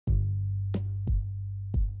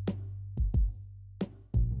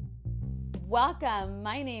Welcome.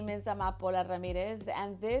 My name is Amapola Ramirez,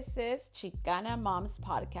 and this is Chicana Moms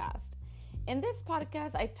Podcast. In this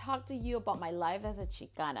podcast, I talk to you about my life as a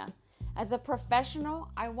Chicana. As a professional,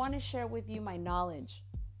 I want to share with you my knowledge.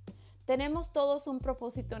 Tenemos todos un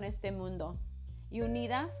propósito en este mundo y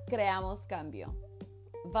unidas creamos cambio.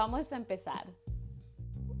 Vamos a empezar.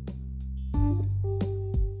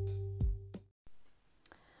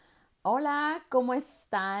 Hola, ¿cómo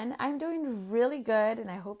están? I'm doing really good, and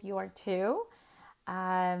I hope you are too.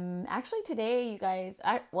 Actually, today, you guys,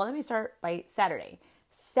 let me start by Saturday.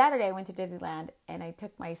 Saturday, I went to Disneyland, and I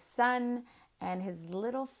took my son and his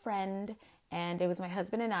little friend, and it was my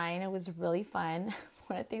husband and I, and it was really fun.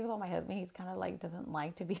 One of the things about my husband, he's kind of like doesn't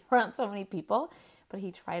like to be around so many people, but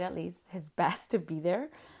he tried at least his best to be there.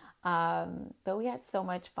 But we had so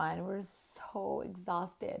much fun. We were so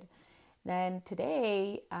exhausted. Then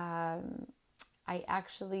today, I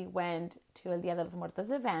actually went to El Día de los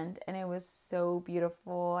Muertos event, and it was so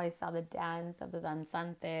beautiful. I saw the dance of the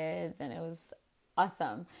danzantes, and it was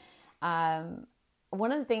awesome.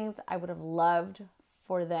 One of the things I would have loved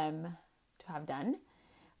for them to have done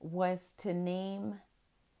was to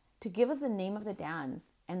give us the name of the dance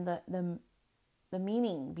and the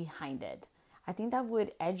meaning behind it. I think that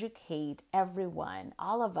would educate everyone,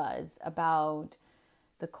 all of us, about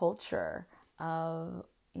the culture of,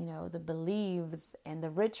 the beliefs and the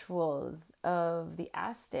rituals of the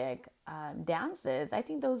Aztec dances. I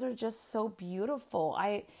think those are just so beautiful.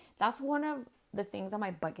 That's one of the things on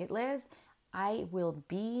my bucket list. I will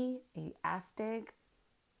be a Aztec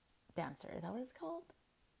dancer. Is that what it's called?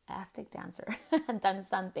 Aztec dancer.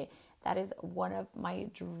 Danzante. That is one of my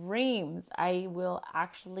dreams. I'm going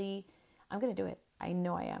to do it. I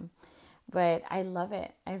know I am. But I love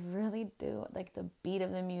it. I really do. Like the beat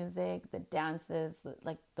of the music, the dances,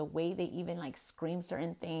 like the way they even like scream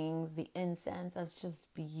certain things, the incense. That's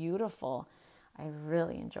just beautiful. I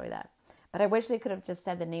really enjoy that. But I wish they could have just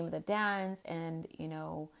said the name of the dance and,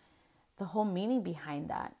 the whole meaning behind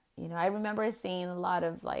that. I remember seeing a lot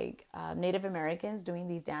of like Native Americans doing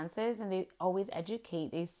these dances, and they always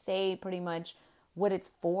educate. They say pretty much what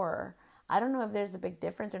it's for. I don't know if there's a big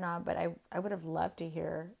difference or not, but I would have loved to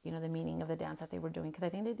hear, the meaning of the dance that they were doing. Because I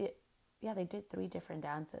think they did 3 different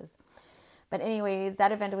dances. But anyways,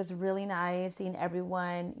 that event was really nice, seeing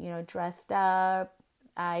everyone, dressed up.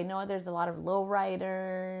 I know there's a lot of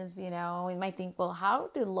lowriders, we might think, well, how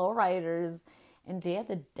do lowriders and Day of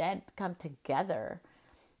the Dead come together?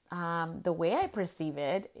 The way I perceive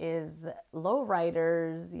it is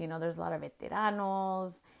lowriders, there's a lot of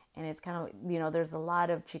veteranos, and it's kind of, there's a lot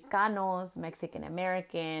of Chicanos, Mexican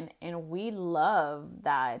American, and we love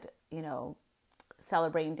that,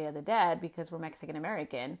 celebrating Day of the Dead because we're Mexican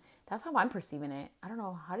American. That's how I'm perceiving it. I don't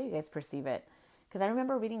know. How do you guys perceive it? Because I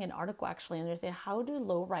remember reading an article actually, and they're saying, how do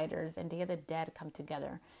lowriders and Day of the Dead come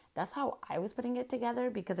together? That's how I was putting it together,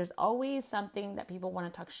 because there's always something that people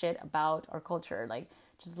want to talk shit about our culture. Like,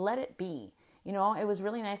 just let it be. It was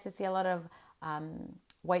really nice to see a lot of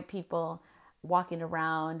white people walking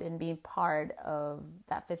around and being part of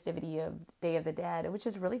that festivity of Day of the Dead, which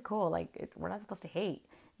is really cool. Like, we're not supposed to hate,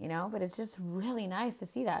 but it's just really nice to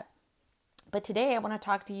see that. But today I want to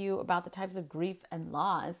talk to you about the types of grief and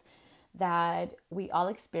loss that we all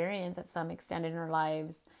experience at some extent in our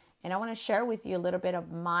lives. And I want to share with you a little bit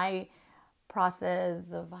of my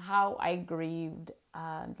process of how I grieved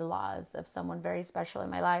the loss of someone very special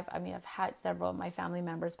in my life. I mean, I've had several of my family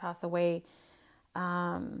members pass away.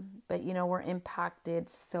 But we're impacted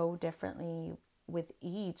so differently with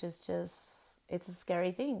each. It's a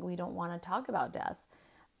scary thing. We don't want to talk about death,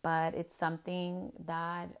 but it's something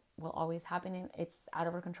that will always happen, and it's out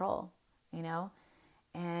of our control,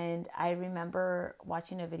 And I remember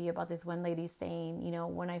watching a video about this one lady saying,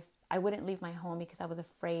 when I wouldn't leave my home because I was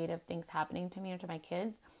afraid of things happening to me or to my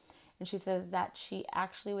kids. And she says that she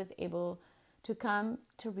actually was able to come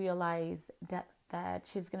to realize that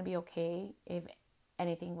she's going to be okay if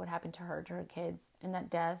anything would happen to her kids, and that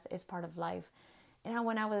death is part of life. And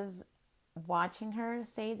when I was watching her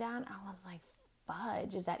say that, I was like,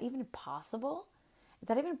 fudge, is that even possible? Is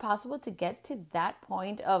that even possible to get to that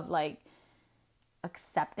point of like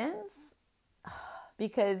acceptance?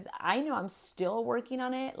 Because I know I'm still working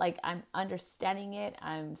on it. Like, I'm understanding it.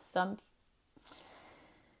 It's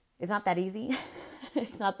not that easy.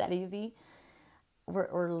 It's not that easy.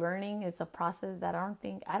 We're learning. It's a process that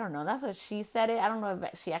I don't know. That's what she said it. I don't know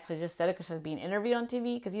if she actually just said it because she was being interviewed on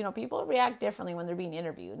TV. Because, people react differently when they're being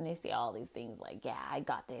interviewed. And they say all these things like, yeah, I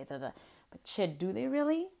got this. But shit, do they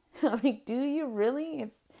really? I mean, do you really?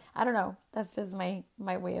 I don't know. That's just my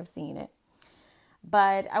way of seeing it.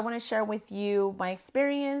 But I want to share with you my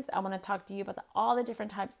experience. I want to talk to you about all the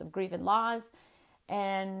different types of grief and loss.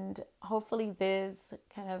 And hopefully this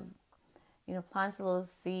kind of, plants a little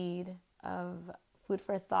seed of food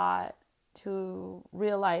for thought to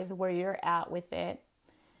realize where you're at with it.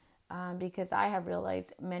 Because I have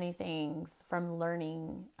realized many things from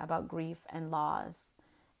learning about grief and loss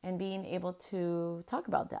and being able to talk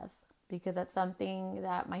about death, because that's something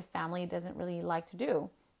that my family doesn't really like to do.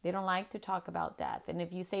 They don't like to talk about death. And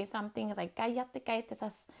if you say something, it's like, cállate,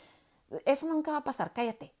 cállate, eso nunca va a pasar,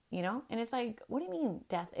 cállate, And it's like, what do you mean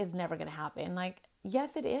death is never going to happen? Like,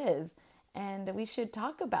 yes, it is. And we should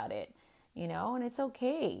talk about it, and it's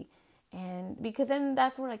okay. And because then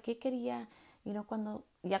that's where, like, ¿qué quería? Cuando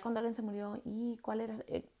alguien se murió, ¿y cuál era?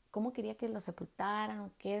 ¿Cómo quería que lo sepultaran?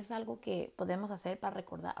 ¿Qué es algo que podemos hacer para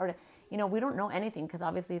recordar? Or, we don't know anything, because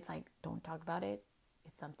obviously it's like, don't talk about it.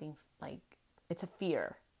 It's something like, it's a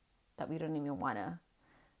fear that we don't even want to,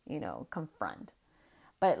 confront.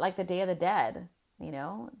 But like the Day of the Dead,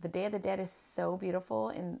 the Day of the Dead is so beautiful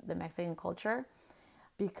in the Mexican culture,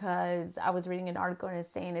 because I was reading an article and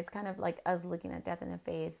it's saying it's kind of like us looking at death in the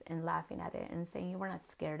face and laughing at it and saying, we're not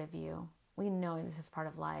scared of you. We know this is part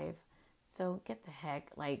of life. So get the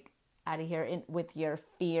heck out of here with your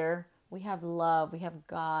fear. We have love. We have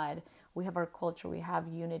God. We have our culture. We have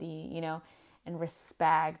unity, and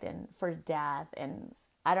respect and for death. And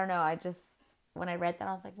I don't know. When I read that,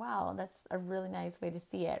 I was like, wow, that's a really nice way to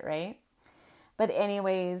see it, right? But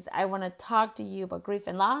anyways, I want to talk to you about grief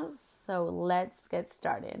and loss. So let's get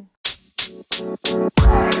started.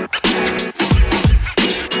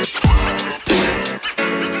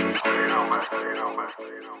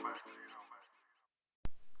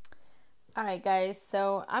 All right, guys.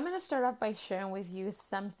 So I'm going to start off by sharing with you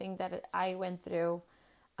something that I went through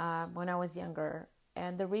when I was younger.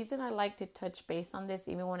 And the reason I like to touch base on this,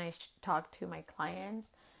 even when I talk to my clients,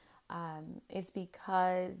 is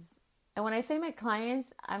because, and when I say my clients,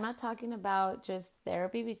 I'm not talking about just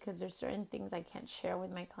therapy, because there's certain things I can't share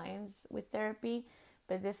with my clients with therapy.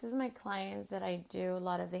 But this is my clients that I do a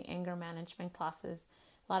lot of the anger management classes.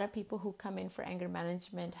 A lot of people who come in for anger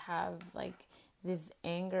management have like this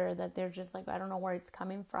anger that they're just like, I don't know where it's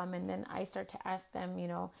coming from. And then I start to ask them,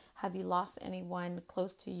 have you lost anyone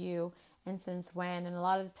close to you, and since when? And a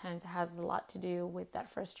lot of the times it has a lot to do with that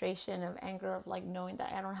frustration of anger, of like knowing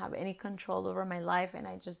that I don't have any control over my life, and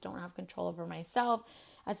I just don't have control over myself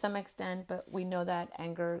at some extent. But we know that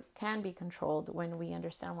anger can be controlled when we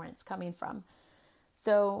understand where it's coming from.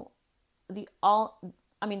 So the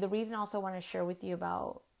reason I also want to share with you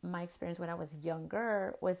about my experience when I was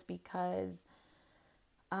younger was because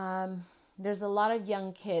there's a lot of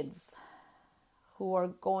young kids who are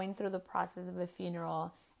going through the process of a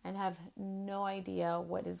funeral and have no idea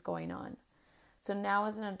what is going on. So now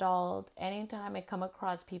as an adult, anytime I come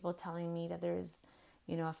across people telling me that there's,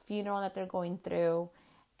 a funeral that they're going through,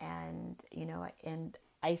 and, and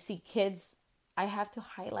I see kids, I have to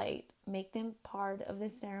highlight, make them part of the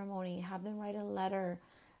ceremony, have them write a letter,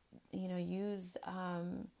 use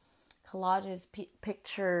collages,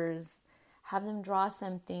 pictures, have them draw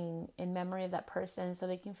something in memory of that person so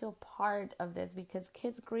they can feel part of this, because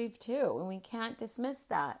kids grieve too, and we can't dismiss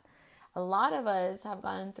that. A lot of us have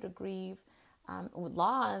gone through grief with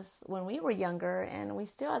loss when we were younger, and we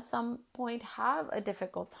still at some point have a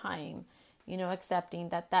difficult time, accepting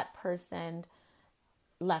that person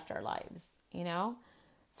left our lives,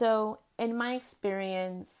 So in my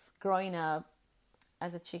experience growing up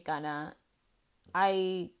as a Chicana,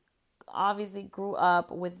 I obviously grew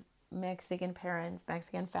up with Mexican parents,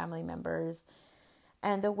 Mexican family members,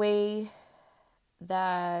 and the way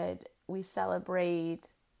that we celebrate,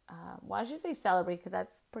 I should say celebrate, because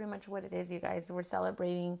that's pretty much what it is, you guys. We're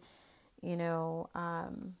celebrating,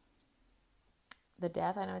 the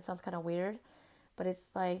death. I know it sounds kind of weird, but it's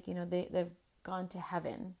like, they've gone to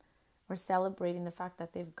heaven. We're celebrating the fact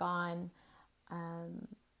that they've gone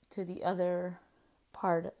to the other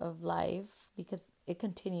part of life, because it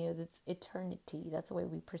continues. It's eternity. That's the way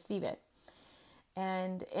we perceive it.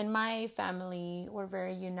 And in my family, we're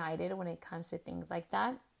very united when it comes to things like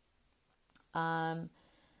that.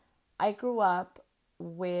 I grew up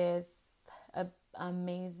with an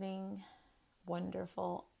amazing,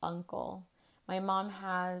 wonderful uncle. My mom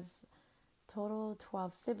has total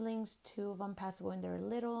 12 siblings. 2 of them passed away when they were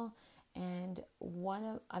little. And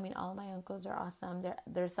all of my uncles are awesome.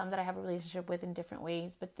 There's some that I have a relationship with in different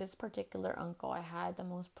ways, but this particular uncle, I had the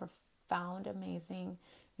most profound, amazing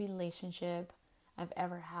relationship I've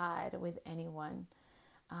ever had with anyone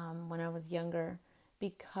when I was younger,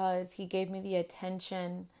 because he gave me the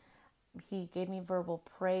attention, he gave me verbal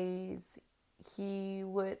praise, he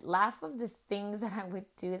would laugh of the things that I would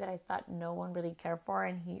do that I thought no one really cared for.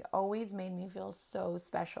 And he always made me feel so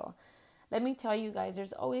special. Let me tell you guys,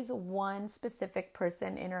 there's always one specific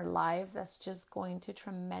person in our lives that's just going to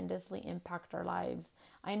tremendously impact our lives.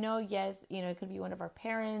 I know, yes, it could be one of our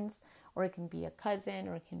parents, or it can be a cousin,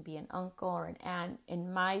 or it can be an uncle or an aunt.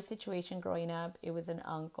 In my situation growing up, it was an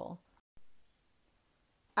uncle.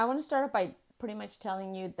 I want to start off by pretty much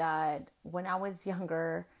telling you that when I was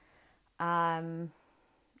younger, um,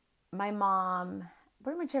 my mom,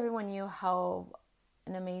 pretty much everyone knew how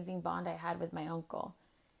an amazing bond I had with my uncle.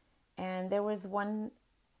 And there was one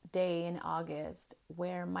day in August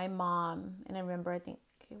where my mom, and I remember, I think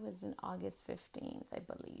it was in August 15th, I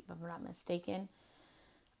believe, if I'm not mistaken.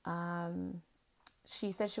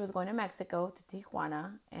 She said she was going to Mexico, to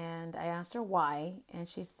Tijuana, and I asked her why. And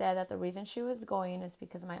she said that the reason she was going is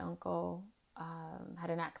because my uncle had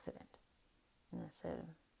an accident. And I said,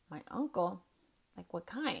 my uncle? Like, what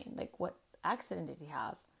kind? Like, what accident did he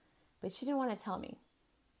have? But she didn't want to tell me.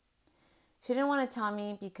 She didn't want to tell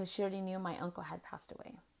me because she already knew my uncle had passed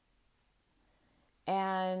away.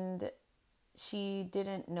 And she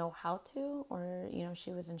didn't know how to, or,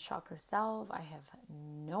 she was in shock herself. I have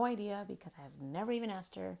no idea because I have never even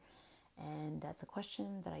asked her. And that's a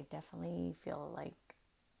question that I definitely feel like,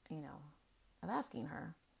 I'm asking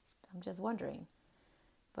her. I'm just wondering.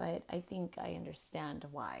 But I think I understand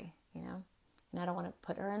why, And I don't want to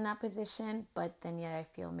put her in that position, but then yet I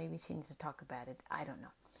feel maybe she needs to talk about it. I don't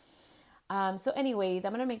know. So anyways,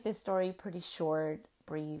 I'm going to make this story pretty short,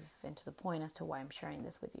 brief, and to the point as to why I'm sharing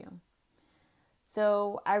this with you.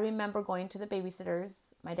 So I remember going to the babysitters,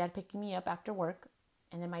 my dad picking me up after work,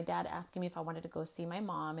 and then my dad asking me if I wanted to go see my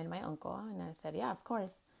mom and my uncle. And I said, yeah, of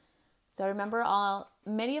course. So I remember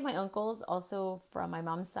many of my uncles, also from my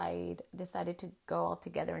mom's side, decided to go all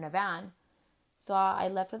together in a van. So I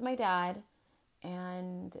left with my dad,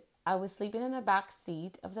 and I was sleeping in the back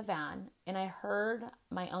seat of the van, and I heard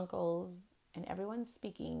my uncles and everyone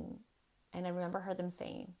speaking, and I heard them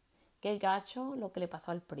saying, "Qué gacho lo que le pasó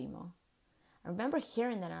al primo." I remember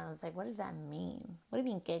hearing that, and I was like, what does that mean? What do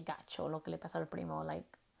you mean, "Qué gacho lo que le pasó al primo"? Like,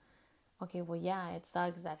 okay, well, yeah, it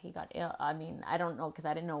sucks that he got ill. I mean, I don't know, because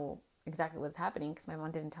I didn't know exactly what was happening, because my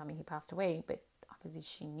mom didn't tell me he passed away, but obviously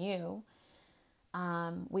she knew.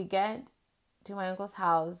 We get to my uncle's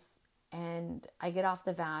house, and I get off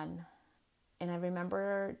the van, and I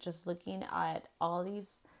remember just looking at all these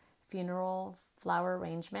funeral flower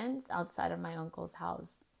arrangements outside of my uncle's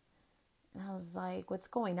house. And I was like, what's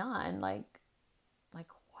going on? Like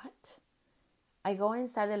what? I go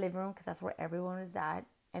inside the living room because that's where everyone was at,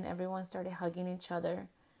 and everyone started hugging each other,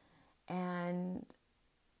 and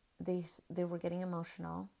they were getting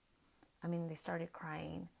emotional. I mean, they started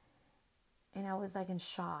crying, and I was like in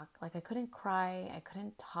shock. Like, I couldn't cry, I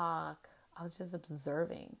couldn't talk. I was just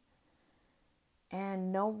observing.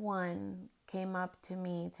 And no one came up to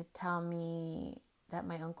me to tell me that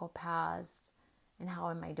my uncle passed and how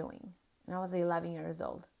am I doing. And I was 11 years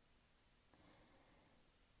old.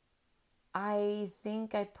 I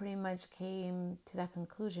think I pretty much came to that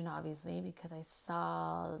conclusion, obviously, because I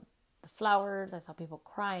saw the flowers, I saw people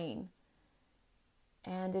crying.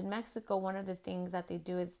 And in Mexico, one of the things that they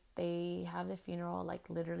do is they have the funeral like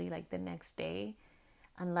literally like the next day.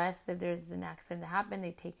 Unless if there's an accident that happened,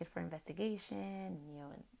 they take it for investigation,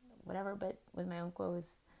 and whatever. But with my uncle, it was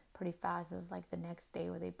pretty fast. It was like the next day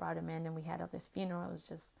where they brought him in and we had this funeral. It was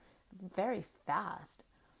just very fast.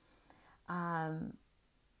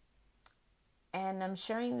 And I'm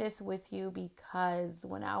sharing this with you because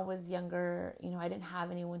when I was younger, I didn't have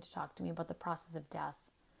anyone to talk to me about the process of death.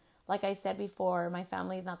 Like I said before, my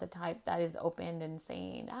family is not the type that is open and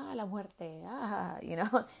saying, la muerte,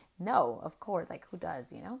 No, of course, like who does,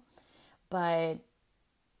 But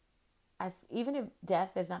even if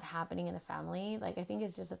death is not happening in the family, like I think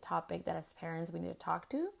it's just a topic that as parents we need to talk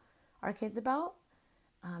to our kids about,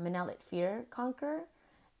 and not let fear conquer.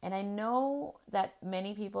 And I know that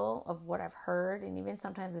many people, of what I've heard, and even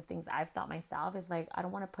sometimes the things I've thought myself, is like, I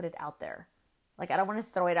don't want to put it out there. Like, I don't want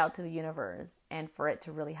to throw it out to the universe and for it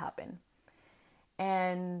to really happen.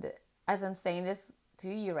 And as I'm saying this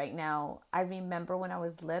to you right now, I remember when I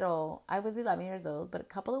was little, I was 11 years old, but a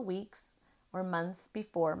couple of weeks or months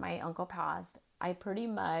before my uncle passed, I pretty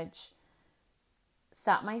much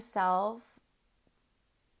sat myself,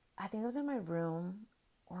 I think it was in my room,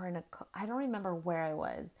 or I don't remember where I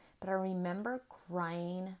was, but I remember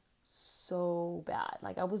crying so bad.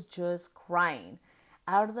 Like, I was just crying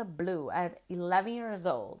out of the blue at 11 years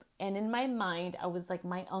old. And in my mind, I was like,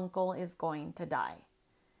 my uncle is going to die.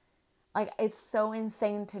 Like, it's so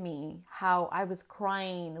insane to me how I was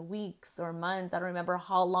crying weeks or months. I don't remember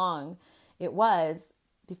how long it was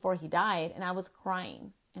before he died, and I was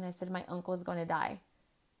crying. And I said, my uncle is going to die.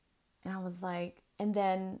 And I was like, and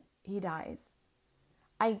then he dies.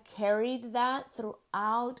 I carried that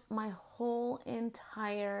throughout my whole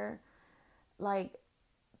entire like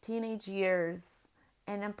teenage years,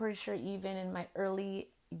 and I'm pretty sure even in my early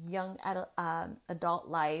young adult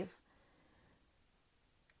life.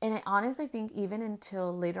 And I honestly think even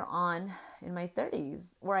until later on in my 30s,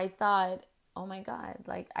 where I thought, oh my God,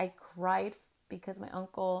 like I cried because my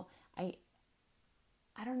uncle, I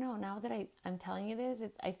don't know, now that I'm telling you this,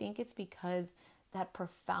 I think it's because that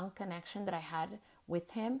profound connection that I had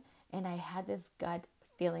with him, and I had this gut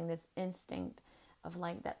feeling, this instinct of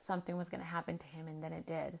like that something was going to happen to him, and then it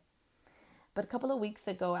did. But a couple of weeks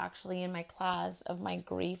ago, actually, in my class of my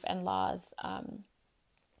grief and loss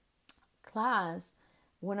class,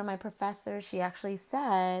 one of my professors, she actually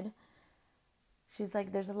said, she's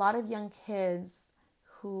like, there's a lot of young kids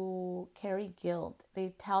who carry guilt.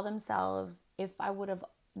 They tell themselves, if I would have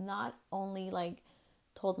not only like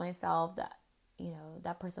told myself that,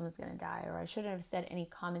 that person was going to die, or I shouldn't have said any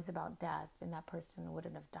comments about death and that person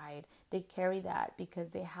wouldn't have died. They carry that because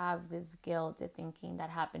they have this guilt of thinking that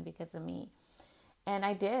happened because of me. And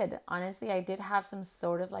I did, honestly, I did have some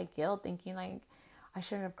sort of like guilt, thinking like, I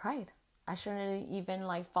shouldn't have cried. I shouldn't have even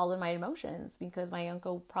like followed my emotions because my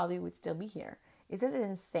uncle probably would still be here. Isn't it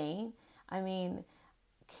insane? I mean,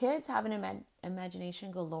 kids have an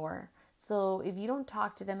imagination galore. So if you don't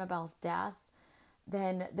talk to them about death,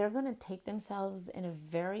 then they're going to take themselves in a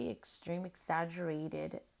very extreme,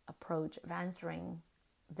 exaggerated approach of answering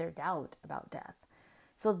their doubt about death.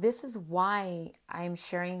 So this is why I'm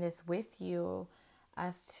sharing this with you,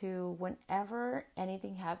 as to whenever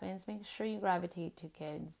anything happens, make sure you gravitate to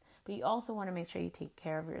kids, but you also want to make sure you take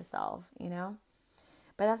care of yourself, But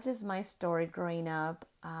that's just my story growing up.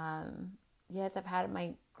 Yes, I've had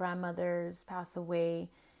my grandmothers pass away,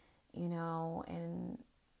 and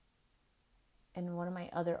one of my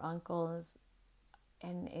other uncles,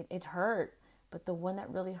 and it hurt. But the one that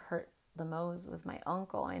really hurt the most was my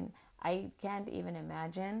uncle, and I can't even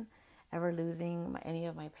imagine ever losing any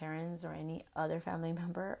of my parents or any other family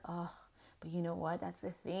member. Oh, but you know what? That's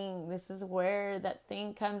the thing. This is where that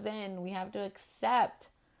thing comes in. We have to accept,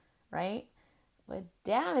 right? But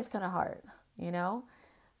damn, it's kind of hard,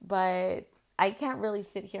 But I can't really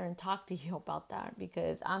sit here and talk to you about that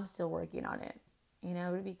because I'm still working on it.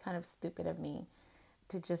 It would be kind of stupid of me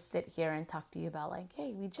to just sit here and talk to you about like,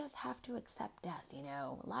 hey, we just have to accept death,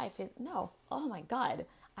 life is, no, oh my God,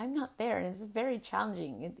 I'm not there. And it's very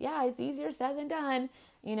challenging. It's easier said than done,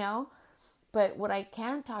 but what I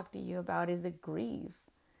can talk to you about is the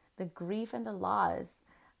grief and the loss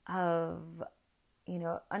of,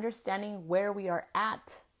 understanding where we are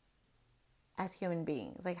at as human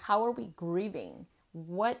beings. Like, how are we grieving?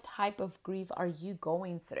 What type of grief are you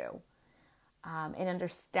going through? And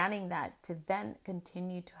understanding that to then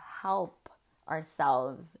continue to help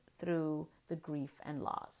ourselves through the grief and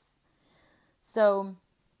loss. So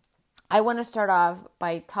I want to start off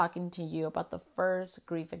by talking to you about the first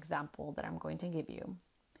grief example that I'm going to give you,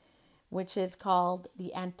 which is called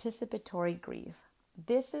the anticipatory grief.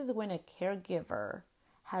 This is when a caregiver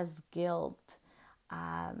has guilt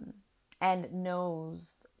and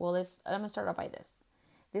knows, I'm going to start off by this.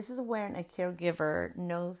 This is when a caregiver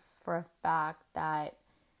knows for a fact that,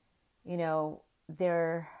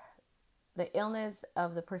 the illness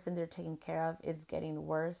of the person they're taking care of is getting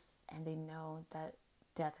worse, and they know that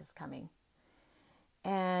death is coming.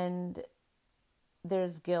 And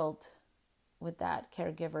there's guilt with that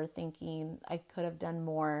caregiver, thinking, I could have done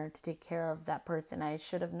more to take care of that person. I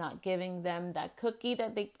should have not given them that cookie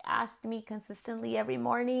that they asked me consistently every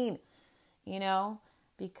morning,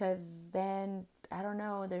 because then, I don't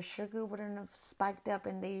know, their sugar wouldn't have spiked up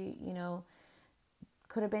and they,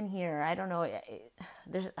 could have been here. I don't know.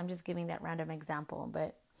 I'm just giving that random example,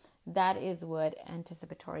 but that is what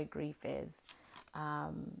anticipatory grief is,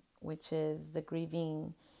 which is the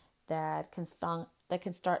grieving that can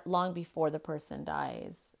start long before the person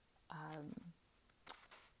dies,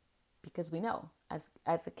 because we know, as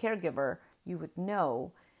a caregiver, you would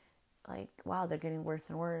know, like, wow, they're getting worse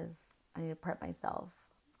and worse. I need to prep myself.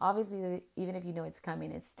 Obviously, even if you know it's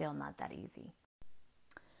coming, it's still not that easy.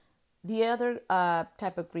 The other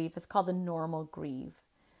type of grief is called the normal grief.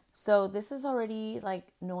 So this is already like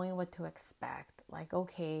knowing what to expect. Like,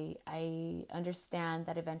 okay, I understand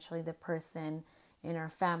that eventually the person in our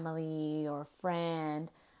family or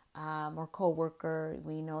friend or coworker,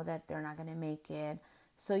 we know that they're not going to make it.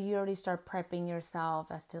 So you already start prepping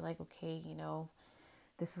yourself as to like, okay,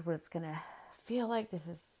 this is what it's going to feel like this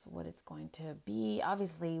is what it's going to be.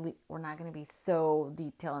 Obviously, we're not going to be so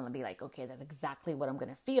detailed and be like, okay, that's exactly what I'm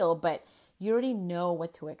going to feel. But you already know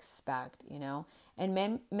what to expect, you know.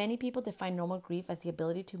 And many people define normal grief as the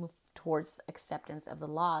ability to move towards acceptance of the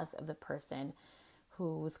loss of the person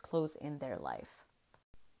who was close in their life.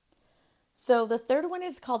 So the third one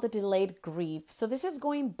is called the delayed grief. So this is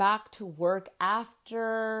going back to work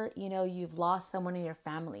after, you know, you've lost someone in your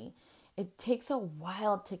family. It takes a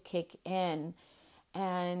while to kick in,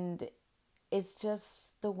 and it's just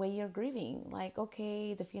the way you're grieving. Like,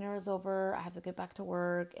 okay, the funeral is over. I have to get back to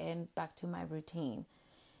work and back to my routine.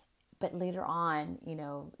 But later on, you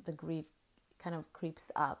know, the grief kind of creeps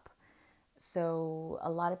up. So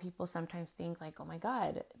a lot of people sometimes think like, oh my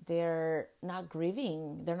God, they're not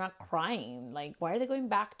grieving. They're not crying. Like, why are they going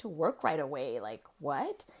back to work right away? Like,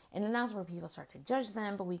 what? And then that's where people start to judge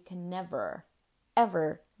them. But we can never,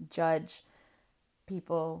 ever judge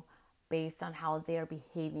people based on how they are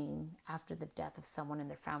behaving after the death of someone in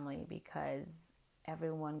their family, because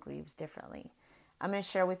everyone grieves differently. I'm going to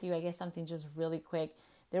share with you, I guess, something just really quick.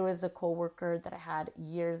 There was a coworker that I had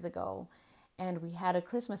years ago, and we had a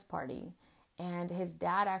Christmas party. And his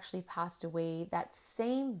dad actually passed away that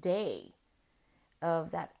same day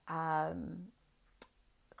of that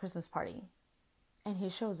Christmas party. And he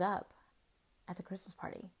shows up at the Christmas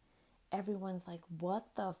party. Everyone's like, what?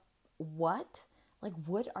 Like,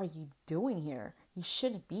 what are you doing here? You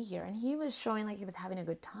shouldn't be here. And he was showing like he was having a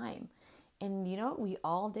good time. And, you know, we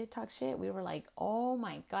all did talk shit. We were like, oh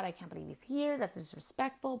my God, I can't believe he's here. That's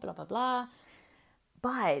disrespectful, blah, blah, blah.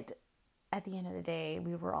 But at the end of the day,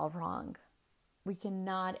 we were all wrong. We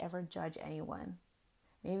cannot ever judge anyone.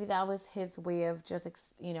 Maybe that was his way of just,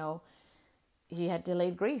 you know, he had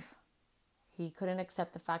delayed grief. He couldn't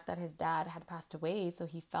accept the fact that his dad had passed away, so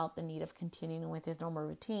he felt the need of continuing with his normal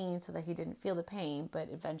routine so that he didn't feel the pain. But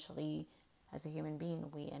eventually, as a human being,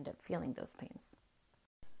 we end up feeling those pains.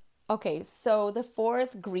 Okay, so the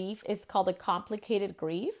fourth grief is called a complicated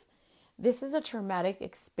grief. This is a traumatic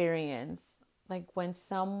experience, like when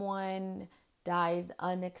someone dies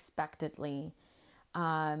unexpectedly.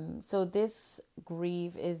 So this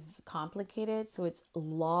grief is complicated, so it's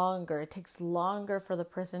longer. It takes longer for the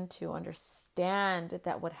person to understand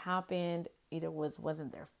that what happened either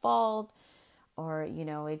wasn't their fault, or, you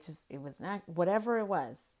know, it was not, whatever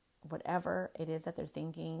it is that they're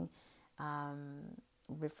thinking,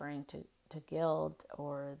 referring to guilt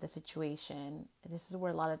or the situation. This is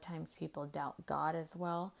where a lot of times people doubt God as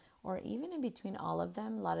well, or even in between all of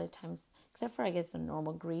them, a lot of times, except for, I guess, the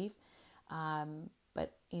normal grief.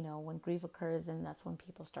 But, you know, when grief occurs, then that's when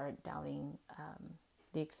people start doubting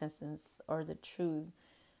the existence or the true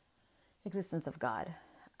existence of God.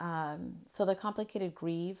 So the complicated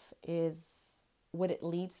grief is what it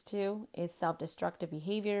leads to is self-destructive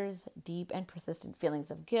behaviors, deep and persistent feelings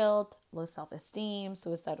of guilt, low self-esteem,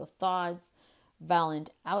 suicidal thoughts, violent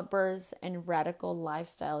outbursts, and radical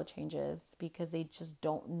lifestyle changes, because they just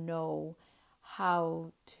don't know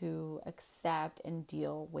how to accept and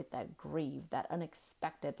deal with that grief, that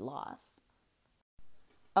unexpected loss.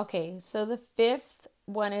 Okay, so the fifth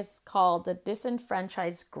one is called the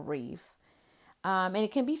disenfranchised grief. And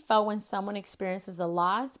it can be felt when someone experiences a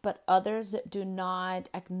loss, but others do not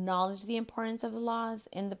acknowledge the importance of the loss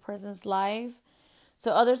in the person's life.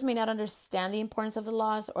 So others may not understand the importance of the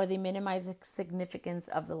loss, or they minimize the significance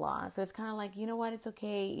of the loss. So it's kind of like, you know what, it's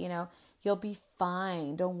okay, you know, you'll be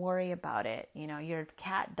fine. Don't worry about it. You know, your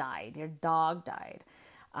cat died, your dog died.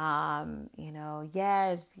 You know,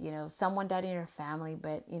 yes, you know, someone died in your family,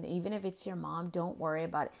 but, you know, even if it's your mom, don't worry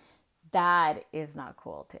about it. That is not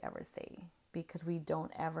cool to ever say, because we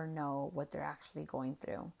don't ever know what they're actually going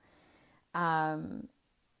through.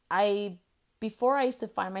 Before I used to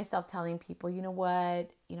find myself telling people, you know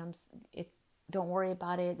what, you know, don't worry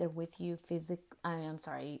about it. They're with you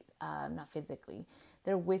not physically.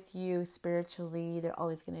 They're with you spiritually. They're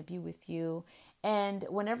always going to be with you. And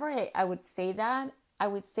whenever I would say that, I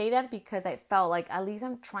would say that because I felt like at least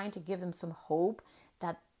I'm trying to give them some hope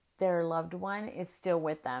that their loved one is still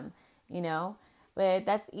with them, you know. But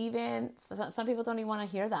that's even, some people don't even want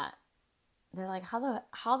to hear that. They're like,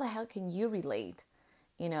 how the hell can you relate,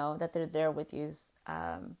 you know, that they're there with you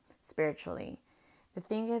spiritually? The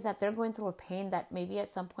thing is that they're going through a pain that maybe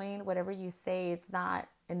at some point, whatever you say, it's not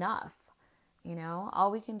enough. You know,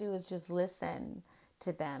 all we can do is just listen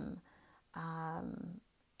to them.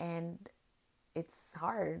 And it's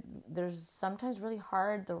hard. There's sometimes really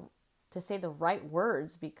hard to say the right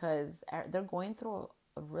words, because they're going through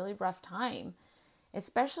a really rough time.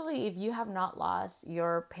 Especially if you have not lost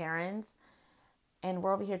your parents, and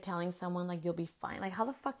we're over here telling someone like you'll be fine. Like, how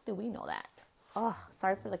the fuck do we know that? Oh,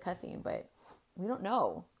 sorry for the cussing, but We don't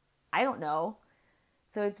know. I don't know.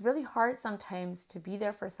 So it's really hard sometimes to be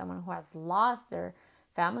there for someone who has lost their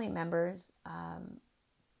family members.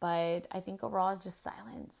 But I think overall it's just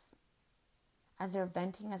silence. As they're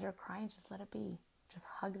venting, as they're crying, just let it be. Just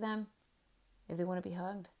hug them if they want to be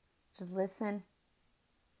hugged. Just listen.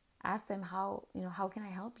 Ask them how can I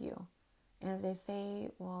help you? And if they say,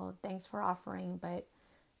 well, thanks for offering, but,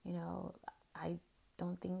 I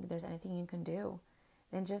don't think there's anything you can do,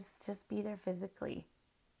 then just be there physically.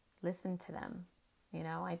 Listen to them.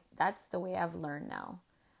 That's the way I've learned now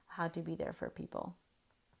how to be there for people.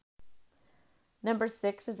 Number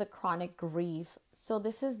 6 is a chronic grief. So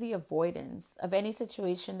this is the avoidance of any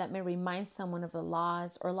situation that may remind someone of the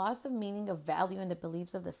loss or loss of meaning, of value, and the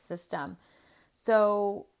beliefs of the system.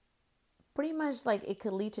 So pretty much like it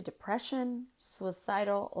could lead to depression,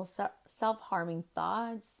 suicidal or self-harming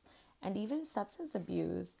thoughts, and even substance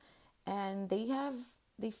abuse. And they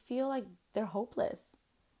feel like they're hopeless.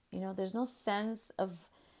 There's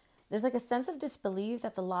like a sense of disbelief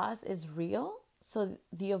that the loss is real. So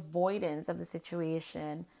the avoidance of the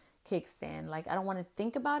situation kicks in. Like, I don't want to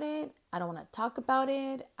think about it. I don't want to talk about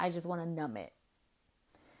it. I just want to numb it.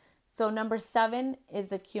 So number 7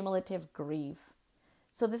 is accumulative grief.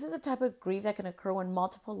 So this is a type of grief that can occur when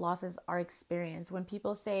multiple losses are experienced. When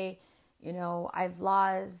people say, I've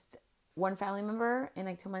lost one family member and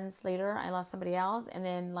like 2 months later, I lost somebody else. And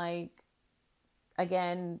then like,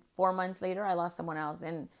 again, 4 months later, I lost someone else.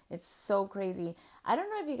 And it's so crazy. I don't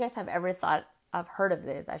know if you guys have ever heard of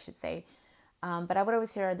this, I should say. But I would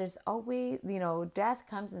always hear there's always, death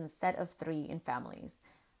comes in a set of 3 in families.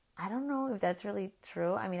 I don't know if that's really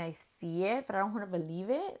true. I mean, I see it, but I don't want to believe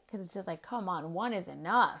it because it's just like, come on, 1 is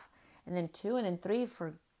enough. And then 2 and then 3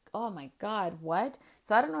 for, oh my God, what?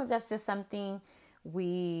 So I don't know if that's just something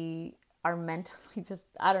we are mentally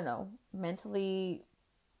I don't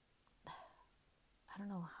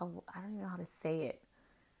even know how to say it.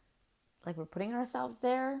 Like we're putting ourselves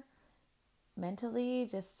there mentally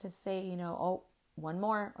just to say, oh, 1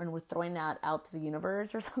 more, and we're throwing that out to the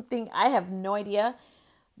universe or something. I have no idea,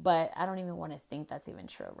 but I don't even want to think that's even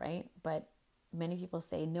true, right? But many people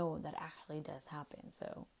say, no, that actually does happen.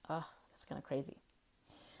 So, that's kind of crazy.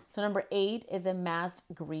 So number 8 is a masked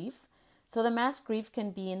grief. So the masked grief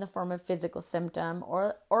can be in the form of physical symptom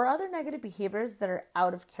or other negative behaviors that are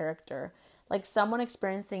out of character. Like someone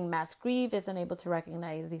experiencing masked grief is unable to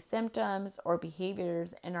recognize these symptoms or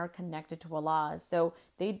behaviors and are connected to a loss. So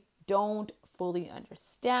they don't fully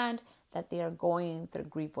understand that they are going through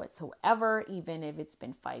grief whatsoever. Even if it's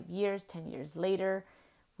been 5 years, 10 years later,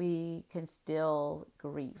 we can still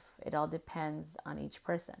grieve. It all depends on each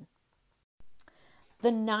person. The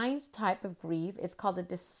 9th type of grief is called the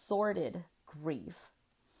disordered grief.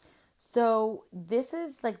 So this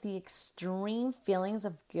is like the extreme feelings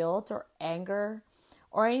of guilt or anger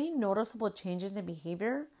or any noticeable changes in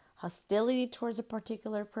behavior, hostility towards a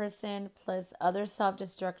particular person, plus other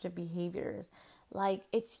self-destructive behaviors. Like,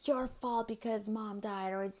 it's your fault because mom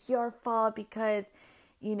died, or it's your fault because,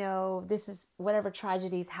 this is whatever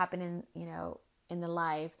tragedies happen in the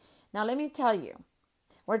life. Now, let me tell you,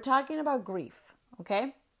 we're talking about grief,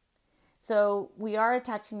 okay? So we are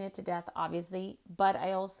attaching it to death, obviously, but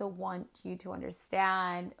I also want you to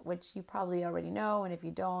understand, which you probably already know, and if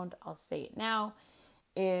you don't, I'll say it now,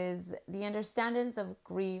 is the understandings of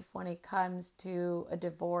grief when it comes to a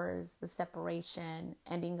divorce, the separation,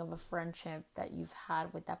 ending of a friendship that you've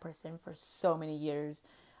had with that person for so many years,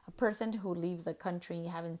 a person who leaves the country, you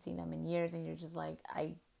haven't seen them in years, and you're just like,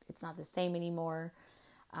 it's not the same anymore.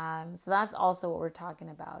 So that's also what we're talking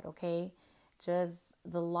about, okay? Just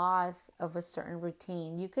the loss of a certain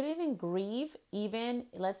routine. You could even grieve,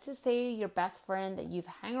 let's just say your best friend that you've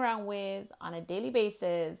hung around with on a daily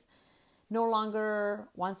basis no longer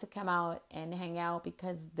wants to come out and hang out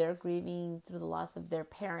because they're grieving through the loss of their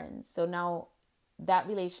parents. So now that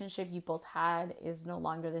relationship you both had is no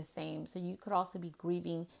longer the same. So you could also be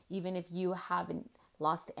grieving even if you haven't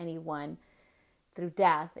lost anyone through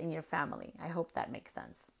death in your family. I hope that makes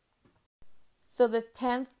sense. So the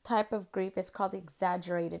 10th type of grief is called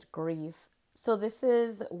exaggerated grief. So this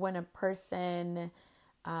is when a person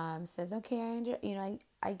says, okay,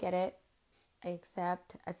 I get it. I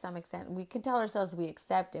accept at some extent. We can tell ourselves we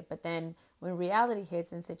accept it, but then when reality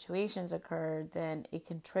hits and situations occur, then it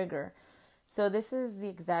can trigger. So this is the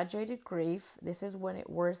exaggerated grief. This is when it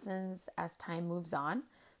worsens as time moves on.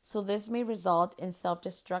 So this may result in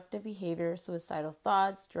self-destructive behavior, suicidal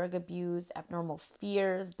thoughts, drug abuse, abnormal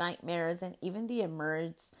fears, nightmares, and even the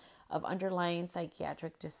emergence of underlying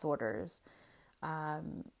psychiatric disorders.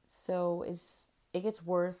 So it gets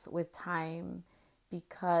worse with time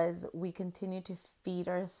because we continue to feed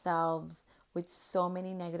ourselves with so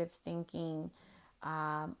many negative thinking,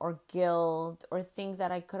 or guilt, or things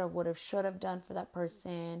that I could have, would have, should have done for that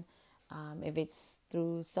person. If it's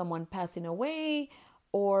through someone passing away,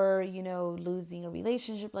 or, losing a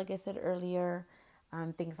relationship, like I said earlier,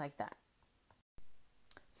 things like that.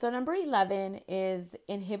 So number 11 is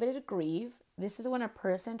inhibited grief. This is when a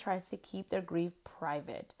person tries to keep their grief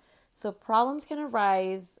private. So problems can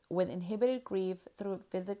arise with inhibited grief through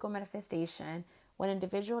physical manifestation when an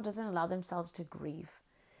individual doesn't allow themselves to grieve.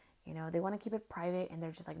 They want to keep it private, and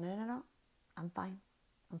they're just like, no, no, no, I'm fine.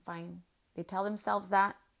 I'm fine. They tell themselves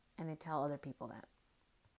that, and they tell other people that.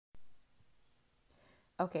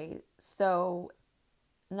 Okay, so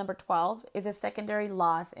number 12 is a secondary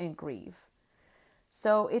loss and grief.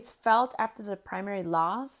 So it's felt after the primary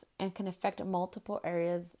loss and can affect multiple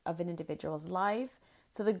areas of an individual's life.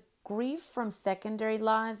 So the grief from secondary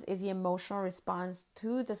loss is the emotional response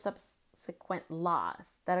to the subsequent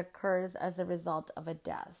loss that occurs as a result of a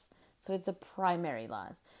death. So it's a primary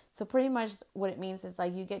loss. So pretty much what it means is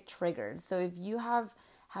like you get triggered. So if you have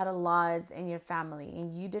had a loss in your family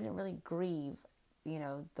and you didn't really grieve,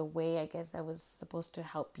 the way I guess I was supposed to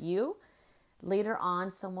help you, later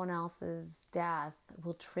on someone else's death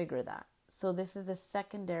will trigger that. So this is the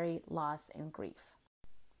secondary loss and grief.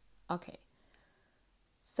 Okay.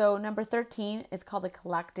 So number 13 is called the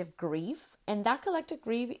collective grief. And that collective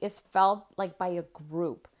grief is felt like by a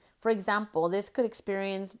group. For example, it could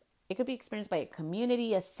be experienced by a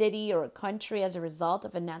community, a city, or a country as a result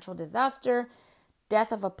of a natural disaster,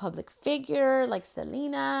 death of a public figure like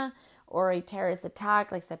Selena, or a terrorist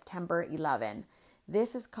attack like September 11.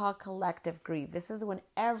 This is called collective grief. This is when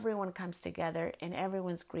everyone comes together and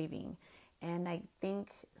everyone's grieving. And I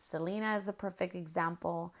think Selena is a perfect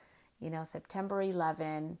example. September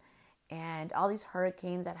 11 and all these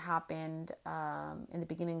hurricanes that happened in the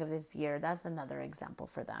beginning of this year. That's another example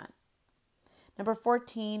for that. Number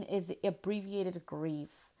 14 is abbreviated grief.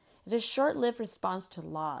 It's a short-lived response to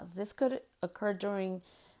loss. This could occur during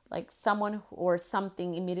someone or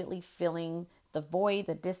something immediately filling the void,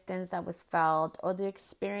 the distance that was felt, or the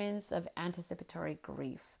experience of anticipatory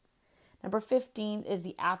grief. Number 15 is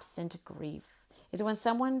the absent grief. It's when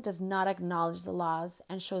someone does not acknowledge the loss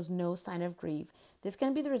and shows no sign of grief. This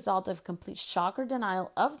can be the result of complete shock or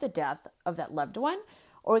denial of the death of that loved one,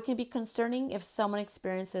 or it can be concerning if someone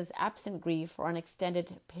experiences absent grief for an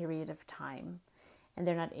extended period of time and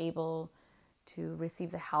they're not able to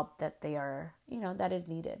receive the help that that is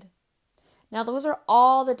needed. Now, those are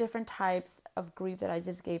all the different types of grief that I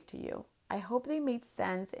just gave to you. I hope they made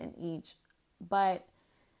sense in each, but,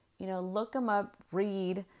 look them up,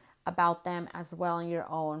 read about them as well on your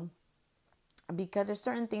own, because there's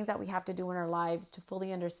certain things that we have to do in our lives to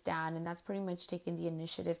fully understand, and that's pretty much taking the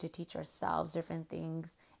initiative to teach ourselves different things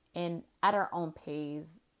at our own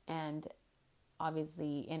pace and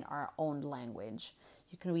obviously in our own language.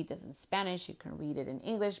 You can read this in Spanish, you can read it in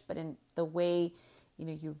English, but in the way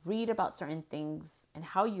you read about certain things and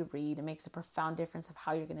how you read, it makes a profound difference of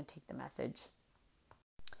how you're going to take the message.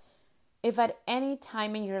 If at any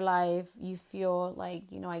time in your life you feel like,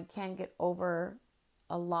 I can't get over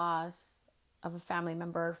a loss of a family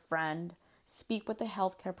member or friend, speak with a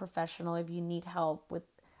healthcare professional if you need help with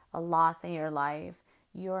a loss in your life.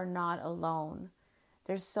 You're not alone.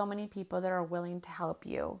 There's so many people that are willing to help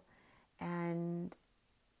you. And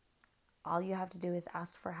all you have to do is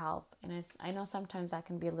ask for help. And I know sometimes that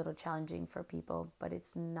can be a little challenging for people, but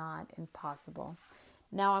it's not impossible.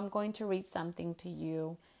 Now I'm going to read something to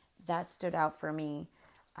you that stood out for me.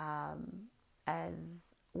 As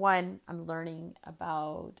one, I'm learning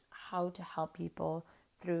about how to help people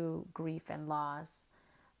through grief and loss,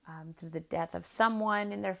 through the death of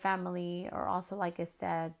someone in their family, or also, like I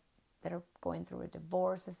said, that are going through a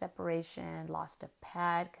divorce, a separation, lost a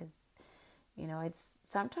pet, because it's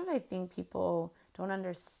sometimes I think people don't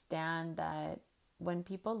understand that when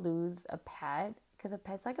people lose a pet, because a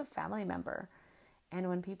pet's like a family member, and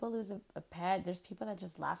when people lose a pet, there's people that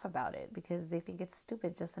just laugh about it because they think it's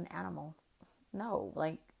stupid, just an animal. No,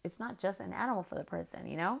 it's not just an animal for the person,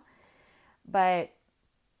 But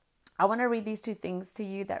I want to read these two things to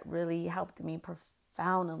you that really helped me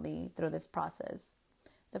profoundly through this process.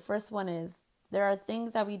 The first one is, there are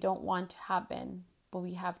things that we don't want to happen, but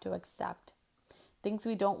we have to accept. Things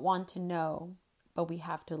we don't want to know, but we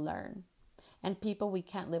have to learn. And people we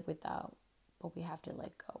can't live without, but we have to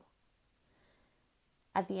let go.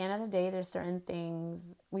 At the end of the day, there's certain things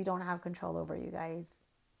we don't have control over, you guys.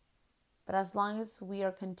 But as long as we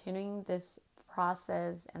are continuing this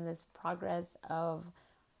process and this progress of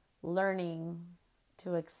learning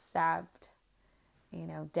to accept,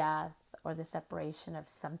 death or the separation of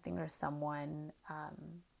something or someone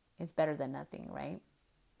is better than nothing, right?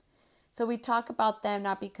 So we talk about them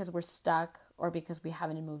not because we're stuck or because we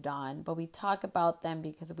haven't moved on, but we talk about them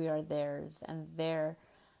because we are theirs and they're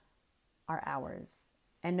ours.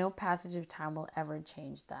 And no passage of time will ever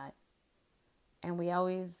change that. And we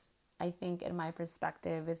always, I think, in my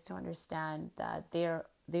perspective, is to understand that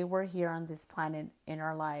they were here on this planet in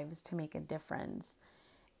our lives to make a difference.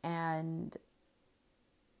 And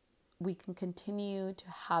we can continue to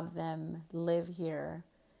have them live here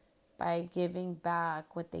by giving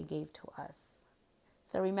back what they gave to us.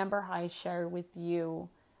 So remember how I shared with you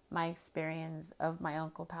my experience of my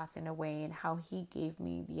uncle passing away and how he gave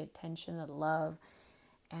me the attention, the love,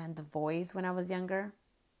 and the voice when I was younger?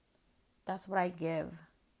 That's what I give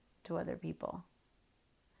to other people.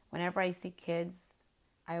 Whenever I see kids,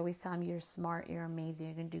 I always tell them, you're smart, you're amazing,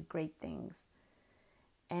 you're going to do great things.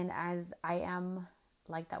 And as I am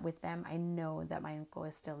like that with them, I know that my uncle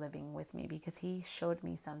is still living with me because he showed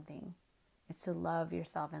me something. It's to love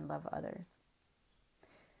yourself and love others.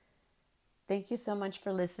 Thank you so much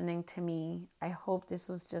for listening to me. I hope this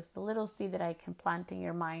was just a little seed that I can plant in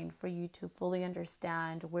your mind for you to fully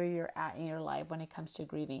understand where you're at in your life when it comes to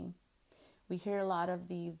grieving. We hear a lot of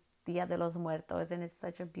these Dia de los Muertos, and it's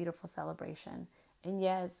such a beautiful celebration. And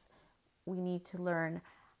yes, we need to learn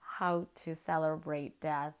how to celebrate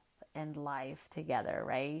death and life together,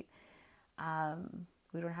 right?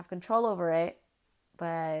 We don't have control over it,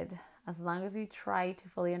 but as long as we try to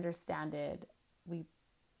fully understand it,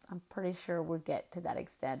 I'm pretty sure we'll get to that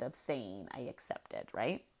extent of saying, I accept it,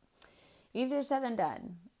 right? Easier said than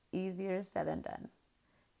done. Easier said than done.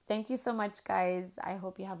 Thank you so much, guys. I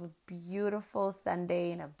hope you have a beautiful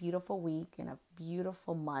Sunday and a beautiful week and a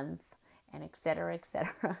beautiful month and et cetera, et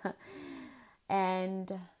cetera.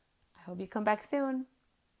 And I hope you come back soon.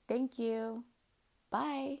 Thank you.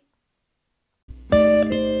 Bye.